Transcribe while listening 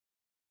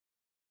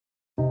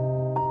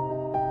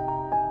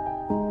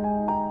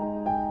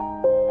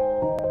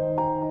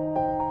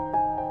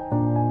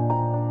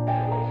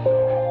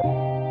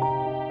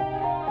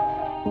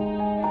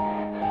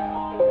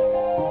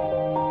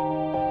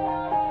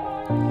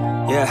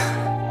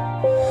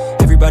Yeah.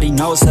 Everybody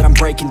knows that I'm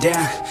breaking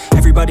down.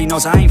 Everybody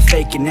knows I ain't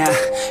faking now.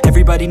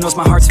 Everybody knows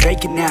my heart's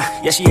vacant now.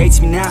 Yeah, she hates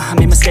me now, I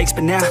made mistakes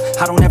but now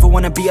I don't ever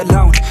wanna be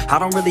alone. I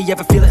don't really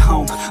ever feel at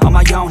home. On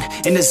my own,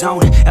 in the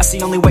zone, that's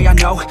the only way I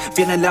know.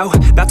 Feeling low,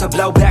 about to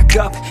blow back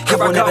up. I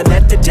won't ever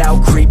let the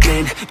doubt creep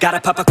in. Gotta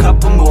pop a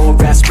couple more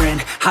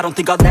aspirin. I don't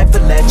think I'll ever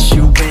let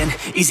you in.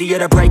 Easier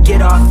to break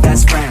it off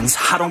best friends.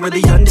 I don't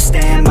really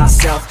understand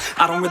myself.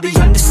 I don't really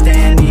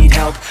understand, need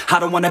help. I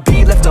don't wanna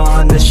be left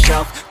on the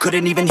shelf.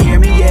 Couldn't even hear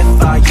me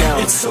if I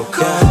yelled. It's so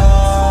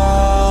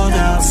cold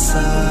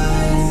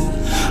outside,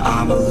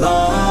 I'm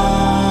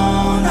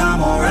alone,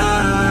 I'm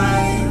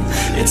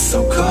alright. It's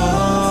so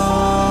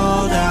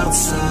cold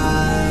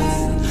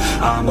outside,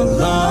 I'm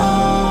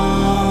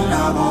alone,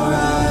 I'm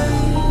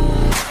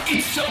alright.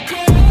 It's so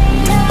cold.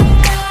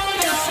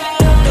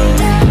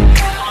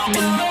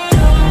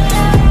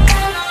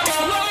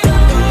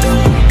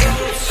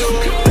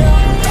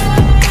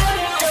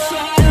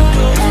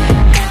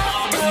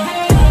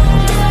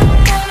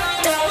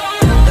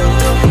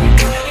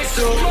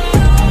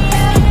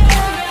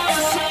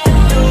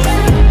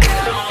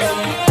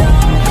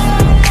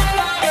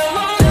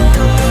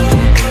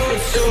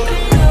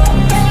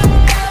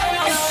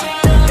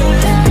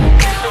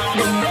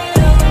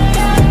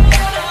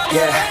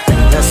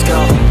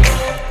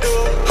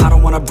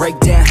 Break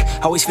down,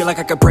 always feel like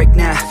I could break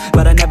now,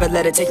 but I never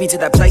let it take me to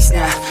that place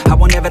now. I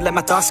won't ever let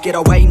my thoughts get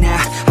away now.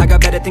 I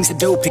got better things to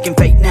do, picking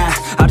fate now.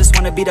 I just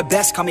wanna be the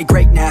best, call me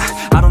great now.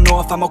 I don't know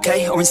if I'm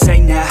okay or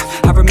insane now.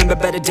 I remember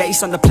better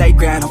days on the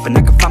playground, hoping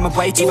I can find my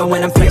way. Even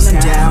when I'm feeling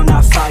down,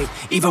 I fight.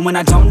 Even when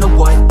I don't know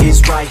what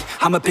is right,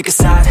 I'ma pick a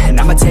side and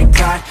I'ma take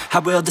pride. I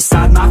will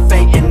decide my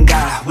fate and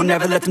I will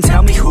never let them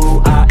tell me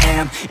who I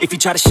am. If you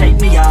try to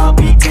shape me, I'll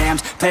be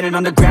damned. Planet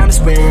on the ground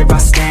is where I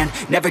stand.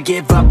 Never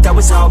give up, that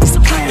was always the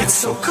plan. It's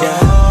so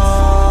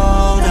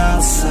cold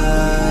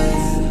outside,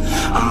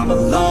 I'm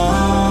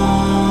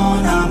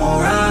alone, I'm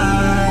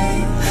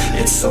alright.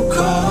 It's so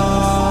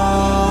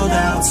cold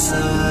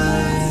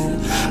outside,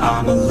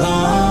 I'm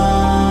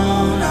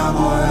alone, I'm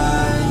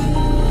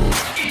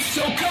alright. It's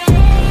so cold.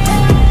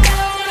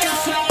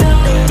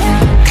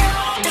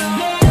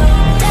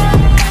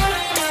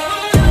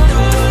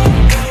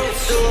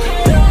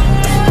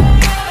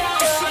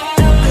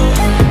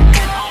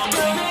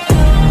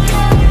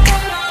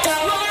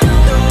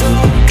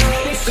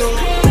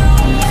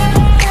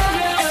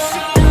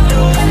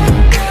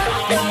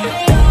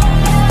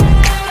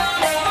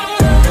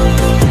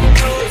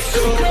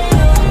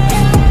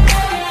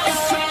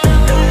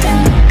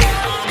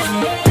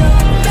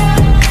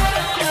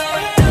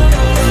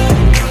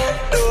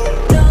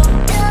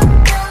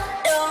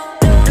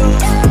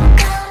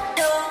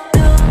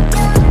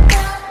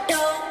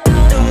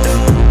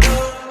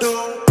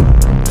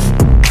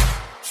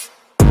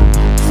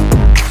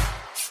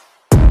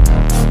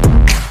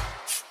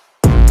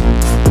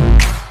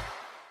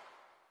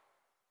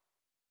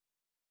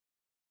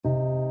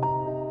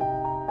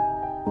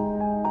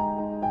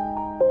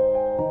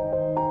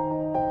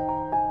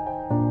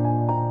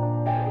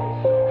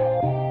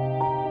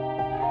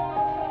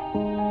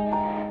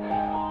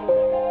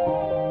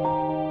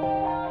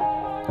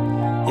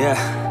 Yeah.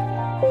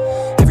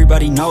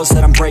 Everybody knows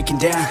that I'm breaking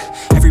down.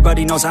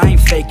 Everybody knows I ain't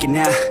faking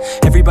now.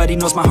 Everybody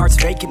knows my heart's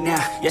vacant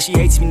now. Yeah, she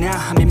hates me now,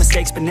 I made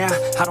mistakes but now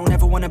I don't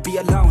ever wanna be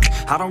alone.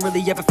 I don't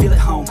really ever feel at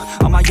home.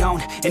 On my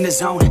own, in the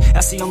zone,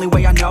 that's the only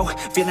way I know.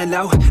 Feeling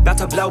low, about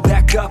to blow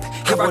back up.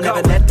 I won't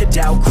ever let the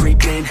doubt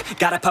creep in.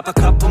 Gotta pop a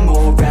couple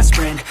more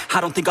aspirin.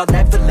 I don't think I'll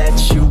ever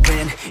let you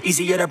in.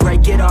 Easier to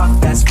break it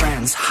off best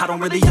friends. I don't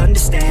really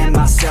understand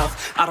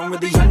myself. I don't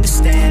really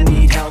understand,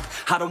 need help.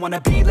 I don't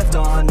wanna be left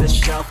on the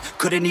shelf.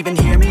 Couldn't even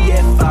hear me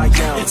if I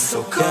yelled. It's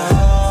so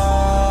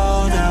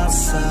cold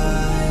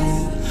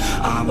outside,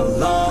 I'm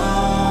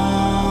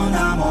alone,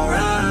 I'm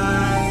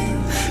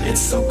alright.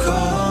 It's so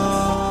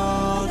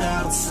cold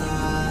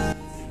outside,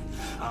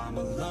 I'm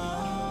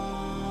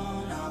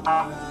alone, I'm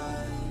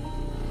alright.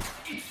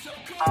 It's so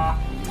cold.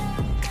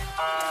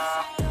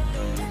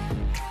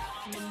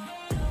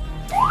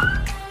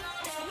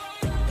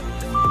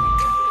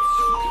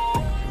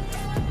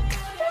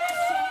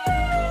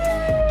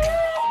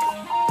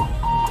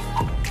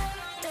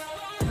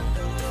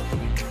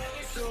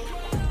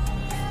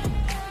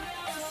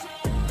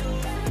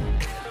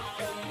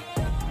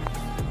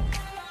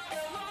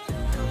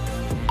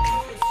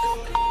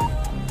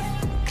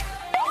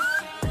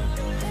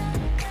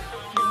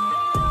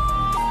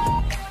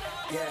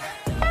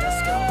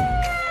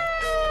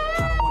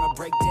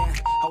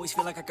 Always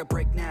feel like I could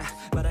break now,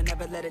 but I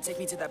never let it take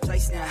me to that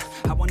place now.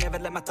 I won't ever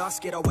let my thoughts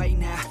get away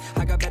now.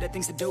 I got better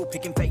things to do,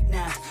 picking fate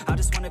now. I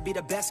just wanna be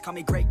the best, call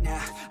me great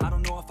now. I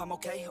don't know if I'm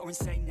okay or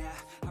insane now.